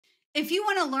If you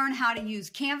want to learn how to use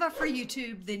Canva for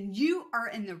YouTube, then you are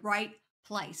in the right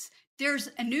place. There's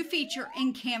a new feature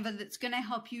in Canva that's going to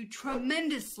help you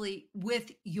tremendously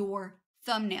with your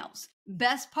thumbnails.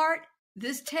 Best part,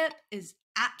 this tip is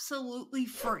absolutely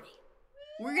free.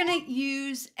 We're going to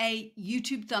use a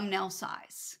YouTube thumbnail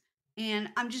size, and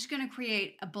I'm just going to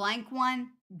create a blank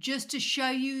one just to show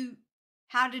you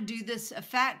how to do this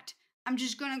effect. I'm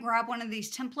just going to grab one of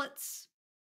these templates,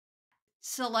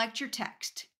 select your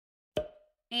text,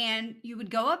 and you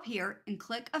would go up here and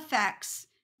click effects.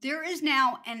 There is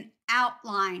now an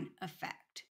outline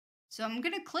effect. So I'm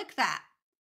going to click that,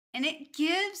 and it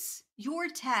gives your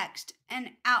text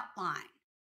an outline.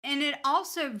 And it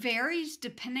also varies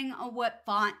depending on what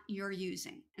font you're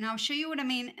using. And I'll show you what I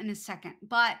mean in a second,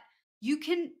 but you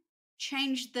can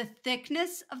change the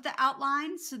thickness of the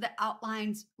outline so the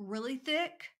outline's really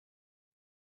thick.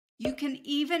 You can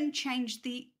even change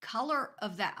the color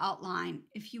of that outline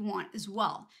if you want as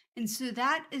well. And so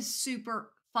that is super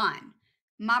fun.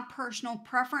 My personal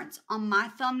preference on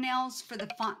my thumbnails for the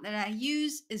font that I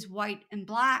use is white and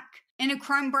black. In a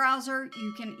Chrome browser,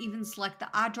 you can even select the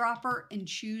eyedropper and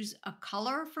choose a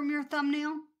color from your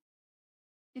thumbnail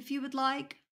if you would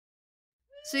like.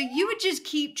 So you would just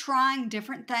keep trying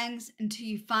different things until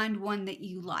you find one that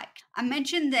you like. I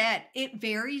mentioned that it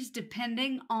varies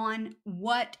depending on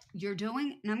what you're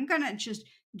doing. And I'm going to just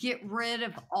get rid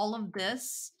of all of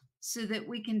this so that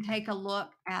we can take a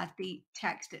look at the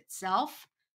text itself.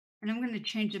 And I'm going to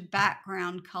change the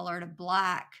background color to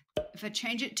black. If I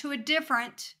change it to a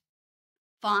different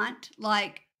font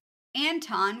like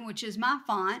Anton, which is my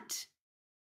font,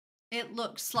 it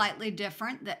looks slightly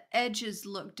different. The edges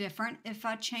look different. If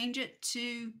I change it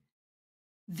to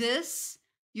this,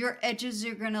 your edges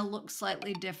are going to look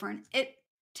slightly different. It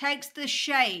takes the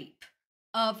shape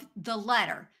of the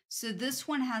letter. So this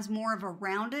one has more of a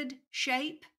rounded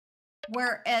shape,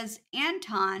 whereas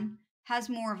Anton has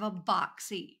more of a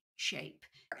boxy shape.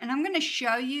 And I'm going to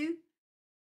show you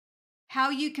how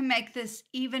you can make this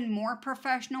even more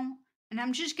professional. And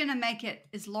I'm just going to make it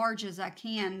as large as I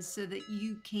can so that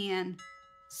you can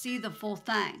see the full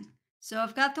thing. So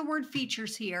I've got the word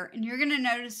features here, and you're going to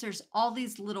notice there's all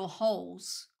these little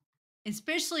holes,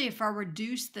 especially if I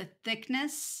reduce the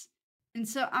thickness. And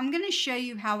so I'm going to show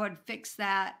you how I'd fix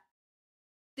that.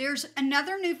 There's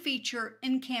another new feature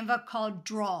in Canva called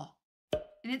Draw.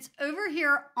 And it's over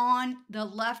here on the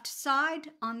left side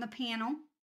on the panel.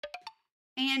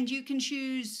 And you can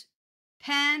choose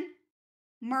pen,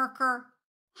 marker,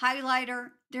 highlighter.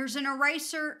 There's an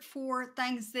eraser for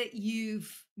things that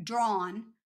you've drawn.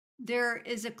 There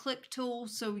is a click tool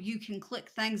so you can click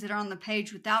things that are on the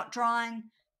page without drawing.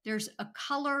 There's a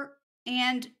color,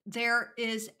 and there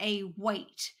is a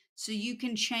weight. So you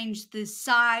can change the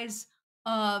size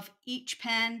of each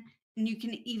pen, and you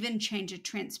can even change a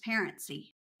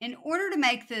transparency. In order to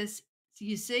make this,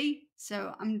 you see,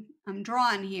 so I'm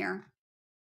drawing here.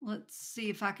 Let's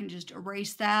see if I can just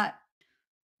erase that.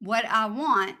 What I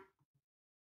want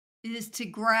is to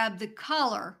grab the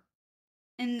color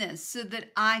in this so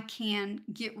that I can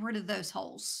get rid of those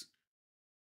holes.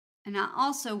 And I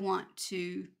also want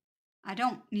to, I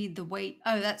don't need the weight.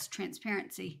 Oh, that's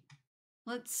transparency.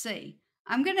 Let's see.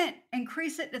 I'm going to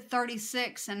increase it to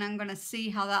 36 and I'm going to see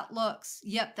how that looks.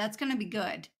 Yep, that's going to be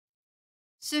good.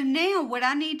 So now what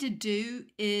I need to do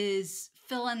is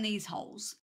fill in these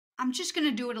holes. I'm just going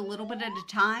to do it a little bit at a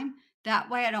time. That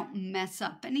way I don't mess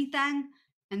up anything.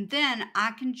 And then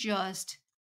I can just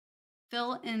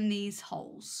fill in these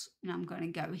holes. And I'm going to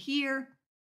go here,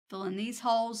 fill in these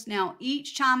holes. Now,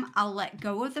 each time I'll let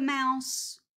go of the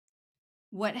mouse,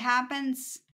 what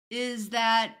happens is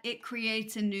that it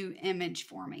creates a new image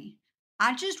for me.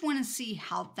 I just want to see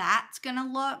how that's going to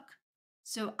look.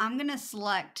 So I'm going to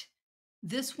select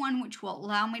this one, which will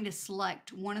allow me to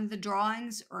select one of the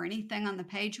drawings or anything on the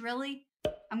page, really.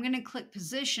 I'm going to click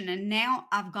position, and now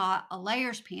I've got a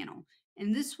layers panel,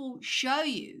 and this will show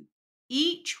you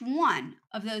each one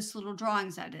of those little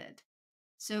drawings I did.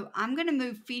 So I'm going to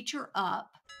move feature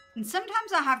up, and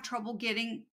sometimes I have trouble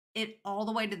getting it all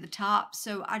the way to the top,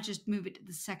 so I just move it to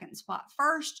the second spot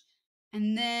first,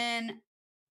 and then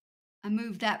I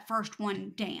move that first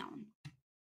one down.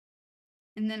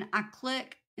 And then I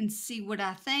click and see what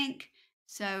I think.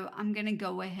 So I'm going to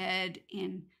go ahead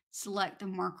and select the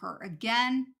marker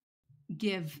again,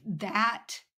 give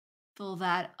that, fill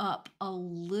that up a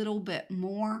little bit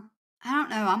more. I don't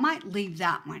know, I might leave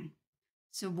that one.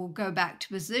 So we'll go back to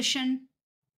position.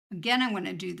 Again, I'm going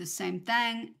to do the same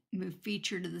thing, move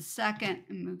feature to the second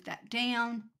and move that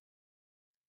down.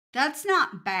 That's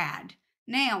not bad.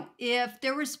 Now, if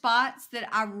there were spots that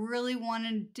I really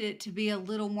wanted it to be a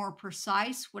little more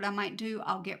precise, what I might do,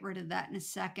 I'll get rid of that in a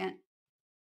second.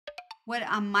 What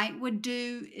I might would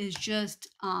do is just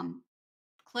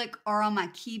click R on my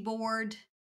keyboard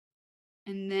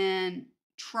and then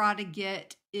try to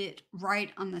get it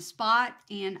right on the spot.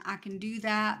 And I can do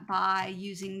that by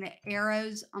using the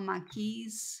arrows on my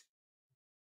keys.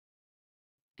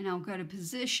 And I'll go to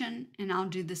position and I'll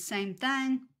do the same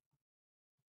thing.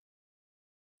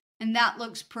 And that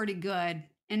looks pretty good.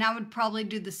 And I would probably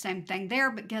do the same thing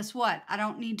there, but guess what? I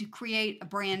don't need to create a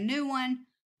brand new one.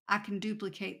 I can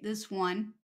duplicate this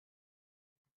one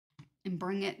and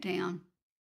bring it down.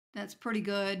 That's pretty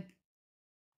good.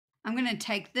 I'm going to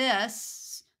take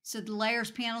this. So the layers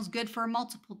panel is good for a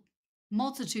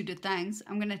multitude of things.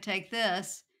 I'm going to take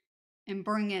this and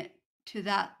bring it to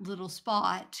that little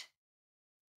spot.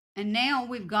 And now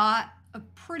we've got a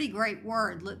pretty great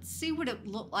word. Let's see what it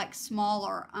looked like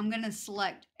smaller. I'm going to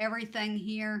select everything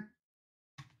here.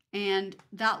 And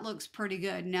that looks pretty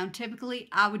good. Now, typically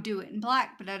I would do it in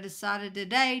black, but I decided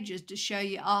today just to show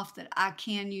you off that I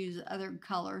can use other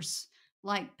colors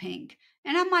like pink.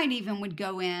 And I might even would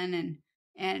go in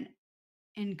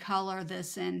and color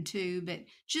this in too, but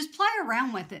just play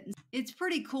around with it. It's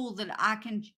pretty cool that I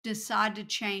can decide to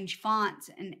change fonts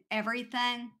and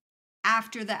everything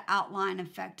after the outline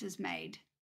effect is made.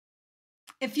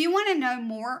 If you want to know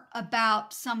more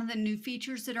about some of the new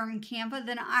features that are in Canva,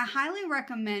 then I highly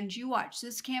recommend you watch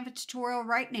this Canva tutorial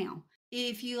right now.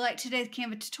 If you like today's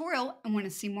Canva tutorial and want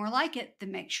to see more like it,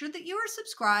 then make sure that you are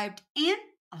subscribed, and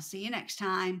I'll see you next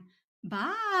time.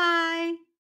 Bye.